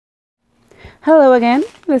Hello again.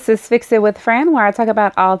 This is Fix It with Fran, where I talk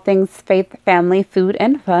about all things faith, family, food,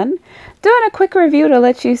 and fun. Doing a quick review to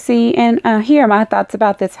let you see and hear my thoughts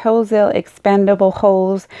about this Hosezzle expandable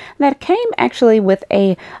hose that came actually with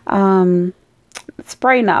a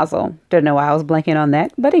spray nozzle. Don't know why I was blanking on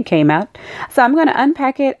that, but it came out. So I'm going to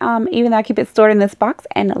unpack it, even though I keep it stored in this box,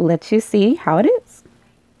 and let you see how it is.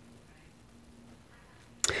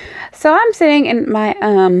 So I'm sitting in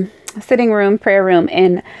my sitting room, prayer room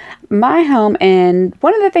in my home, and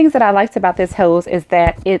one of the things that I liked about this hose is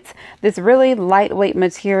that it's this really lightweight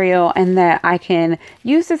material, and that I can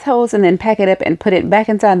use this hose and then pack it up and put it back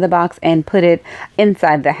inside the box and put it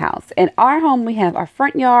inside the house. In our home, we have our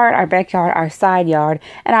front yard, our backyard, our side yard,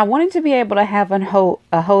 and I wanted to be able to have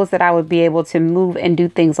a hose that I would be able to move and do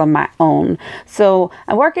things on my own. So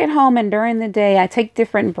I work at home, and during the day I take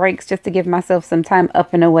different breaks just to give myself some time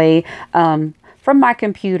up and away from my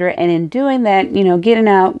computer, and in doing that, you know, getting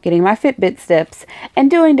out, getting my Fitbit steps and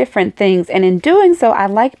doing different things. And in doing so, I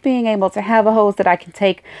like being able to have a hose that I can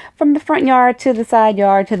take from the front yard to the side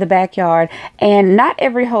yard to the backyard. And not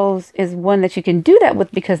every hose is one that you can do that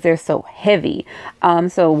with because they're so heavy.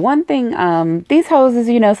 So one thing, these hoses,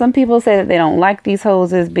 you know, some people say that they don't like these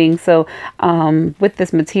hoses being so with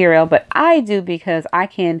this material, but I do, because I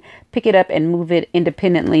can pick it up and move it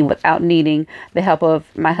independently without needing the help of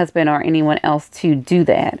my husband or anyone else to do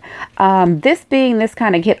that. This being this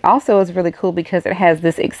kind of kit also is really cool because it has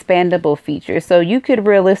this expandable feature. So you could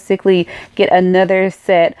realistically get another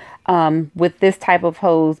set with this type of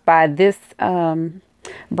hose by this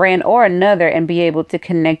brand or another and be able to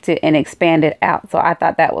connect it and expand it out. So I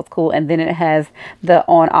thought that was cool. And then it has the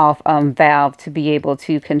on-off valve to be able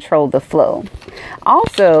to control the flow.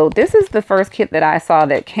 Also, this is the first kit that I saw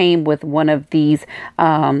that came with one of these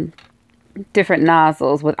different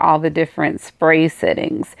nozzles with all the different spray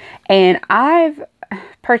settings. And I've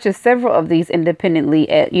purchased several of these independently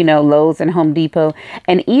at, you know, Lowe's and Home Depot.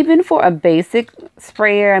 And even for a basic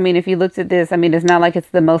sprayer, I mean, if you looked at this, I mean, it's not like it's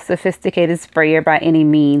the most sophisticated sprayer by any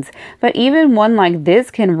means, but even one like this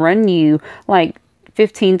can run you like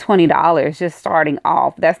 $15–20 just starting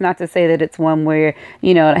off. That's not to say that it's one where,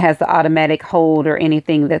 you know, it has the automatic hold or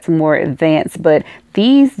anything that's more advanced, but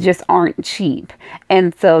these just aren't cheap.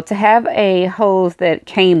 And so to have a hose that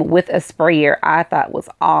came with a sprayer, I thought was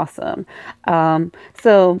awesome.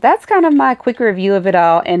 So that's kind of my quick review of it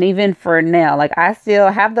all. And even for now, like, I still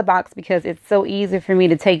have the box because it's so easy for me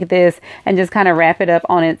to take this and just kind of wrap it up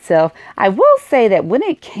on itself. I will say that when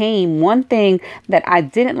it came, one thing that I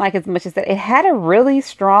didn't like as much is that it had a really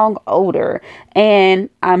strong odor. And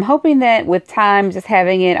I'm hoping that with time, just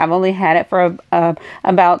having it, I've only had it for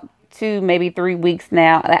about 2, maybe 3 weeks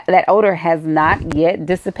now, that odor has not yet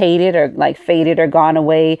dissipated or like faded or gone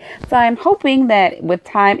away. So I'm hoping that with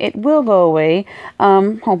time it will go away.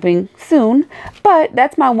 Hoping soon. But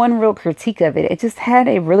that's my one real critique of it. It just had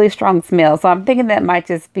a really strong smell. So I'm thinking that might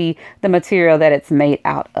just be the material that it's made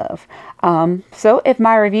out of. So if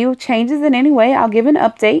my review changes in any way, I'll give an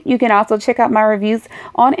update. You can also check out my reviews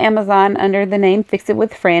on Amazon under the name Fix It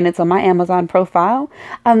with Fran. It's on my Amazon profile.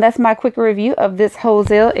 That's my quick review of this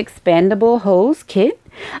Hosezzle expandable hose kit.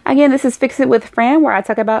 Again, this is Fix It with Fran, where I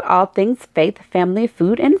talk about all things faith, family,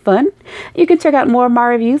 food, and fun. You can check out more of my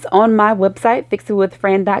reviews on my website,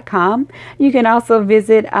 fixitwithfran.com. You can also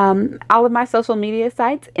visit all of my social media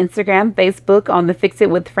sites, Instagram, Facebook, on the Fix It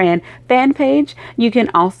with Fran fan page. You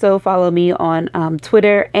can also follow me on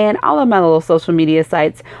Twitter, and all of my little social media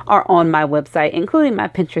sites are on my website, including my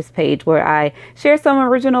Pinterest page, where I share some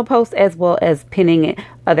original posts as well as pinning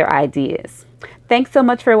other ideas. Thanks so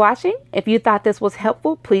much for watching. If you thought this was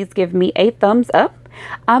helpful, please give me a thumbs up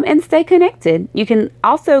and stay connected. You can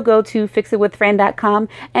also go to fixitwithfran.com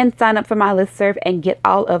and sign up for my listserv and get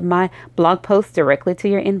all of my blog posts directly to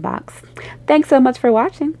your inbox. Thanks so much for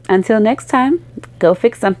watching. Until next time, go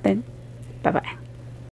fix something. Bye-bye.